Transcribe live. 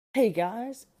Hey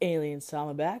guys, Alien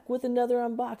Sama back with another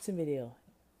unboxing video.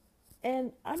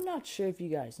 And I'm not sure if you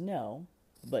guys know,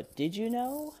 but did you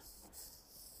know?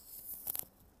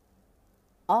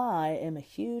 I am a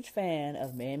huge fan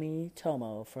of Mami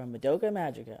Tomoe from Madoka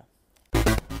Magica.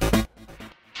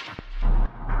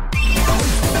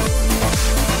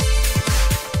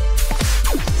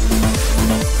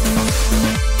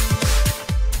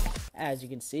 As you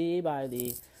can see by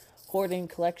the hoarding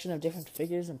collection of different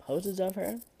figures and poses of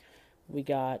her, we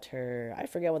got her, I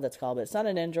forget what that's called, but it's not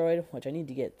an android, which I need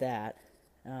to get that.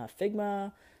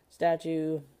 Figma,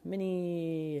 statue,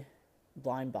 mini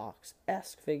blind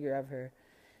box-esque figure of her,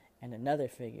 and another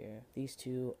figure. These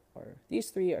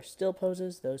three are still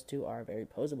poses, those two are very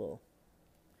posable.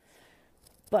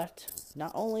 But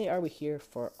not only are we here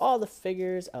for all the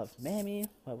figures of Mami,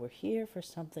 but we're here for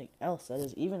something else that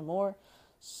is even more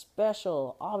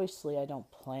special. Obviously, I don't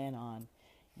plan on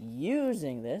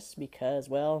using this because,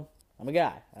 well, I'm a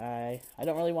guy. I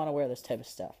don't really want to wear this type of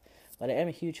stuff. But I am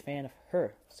a huge fan of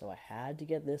her, so I had to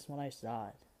get this when I saw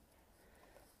it.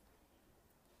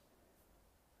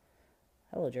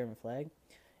 Hello, German flag.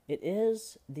 It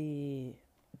is the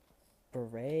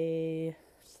beret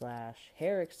 /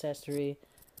 hair accessory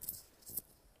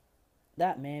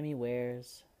that Mami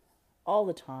wears all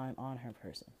the time on her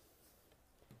person.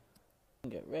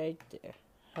 Get right there.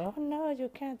 Oh no,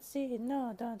 you can't see.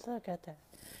 No, don't look at that.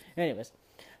 Anyways,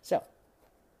 so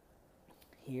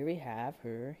here we have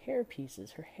her hair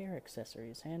pieces, her hair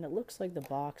accessories, and it looks like the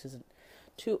box isn't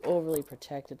too overly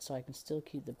protected, so I can still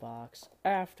keep the box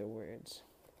afterwards.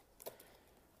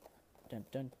 Dun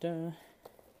dun dun.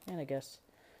 And I guess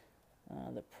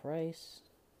the price,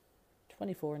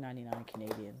 $24.99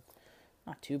 Canadian.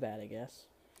 Not too bad, I guess.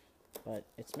 But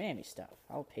it's Mami stuff.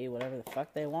 I'll pay whatever the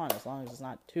fuck they want as long as it's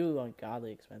not too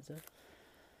ungodly expensive.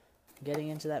 Getting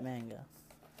into that manga.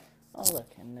 Oh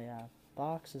look, and the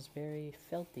box is very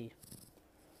felty.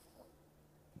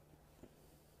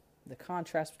 The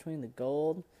contrast between the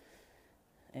gold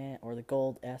or the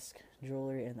gold-esque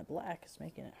jewelry and the black is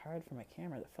making it hard for my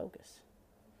camera to focus.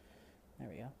 There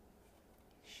we go.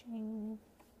 Shing.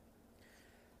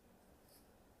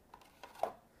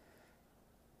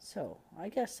 So, I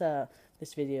guess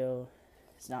this video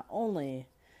is not only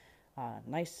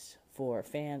nice for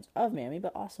fans of Mami,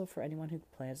 but also for anyone who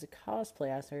plans to cosplay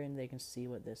as her, and they can see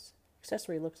what this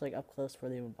accessory looks like up close before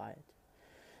they even buy it.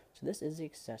 So this is the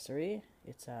accessory.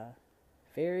 It's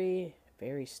very,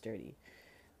 very sturdy.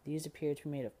 These appear to be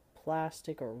made of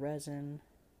plastic or resin.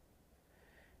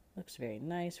 Looks very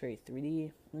nice, very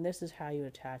 3D. And this is how you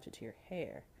attach it to your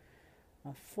hair.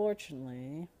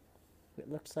 Unfortunately, it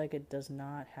looks like it does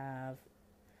not have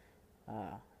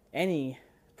any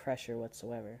pressure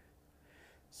whatsoever.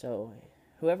 So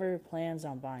whoever plans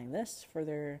on buying this for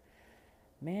their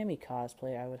Mami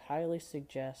cosplay, I would highly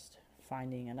suggest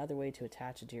finding another way to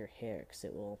attach it to your hair, because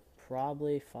it will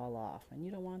probably fall off, and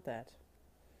you don't want that.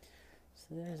 So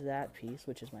there's that piece,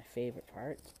 which is my favorite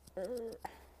part.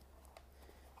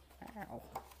 Ow.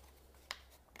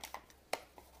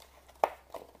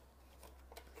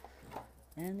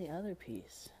 And the other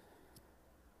piece.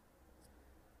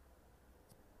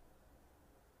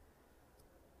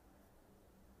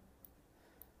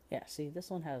 Yeah, see, this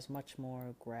one has much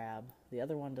more grab. The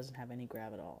other one doesn't have any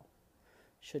grab at all.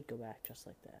 Should go back just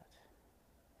like that.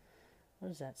 What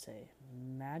does that say?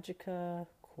 Magica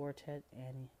Quartet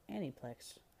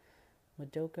Aniplex.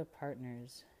 Madoka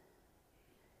Partners.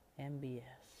 MBS.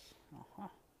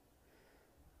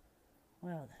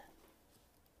 Well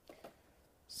then.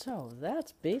 So,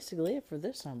 that's basically it for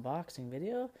this unboxing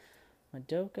video.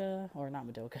 Madoka, or not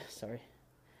Madoka, sorry.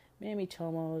 Mami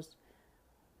Tomoe's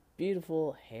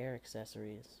beautiful hair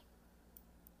accessories.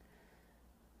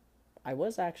 I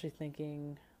was actually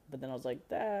thinking, but then I was like,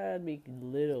 that'd be a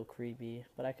little creepy.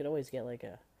 But I could always get like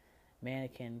a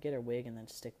mannequin, get her wig, and then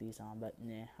stick these on. But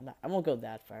nah, I won't go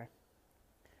that far.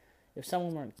 If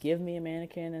someone were to give me a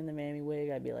mannequin and the Mami wig,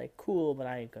 I'd be like, cool, but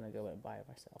I ain't gonna go and buy it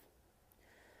myself.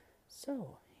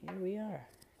 So, here we are.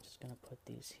 Just gonna put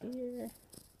these here.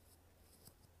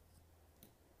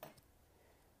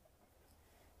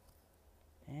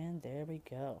 And there we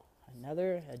go.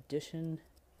 Another addition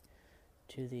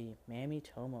to the Mami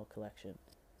Tomoe collection.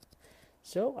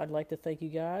 So, I'd like to thank you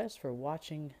guys for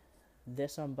watching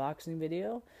this unboxing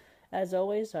video. As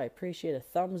always, I appreciate a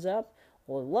thumbs up,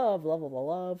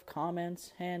 love,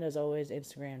 comments, and as always,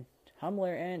 Instagram,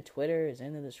 Tumblr, and Twitter is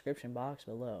in the description box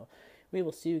below. We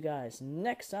will see you guys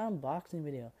next unboxing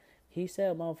video. Peace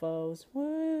out, mofos.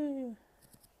 Woo!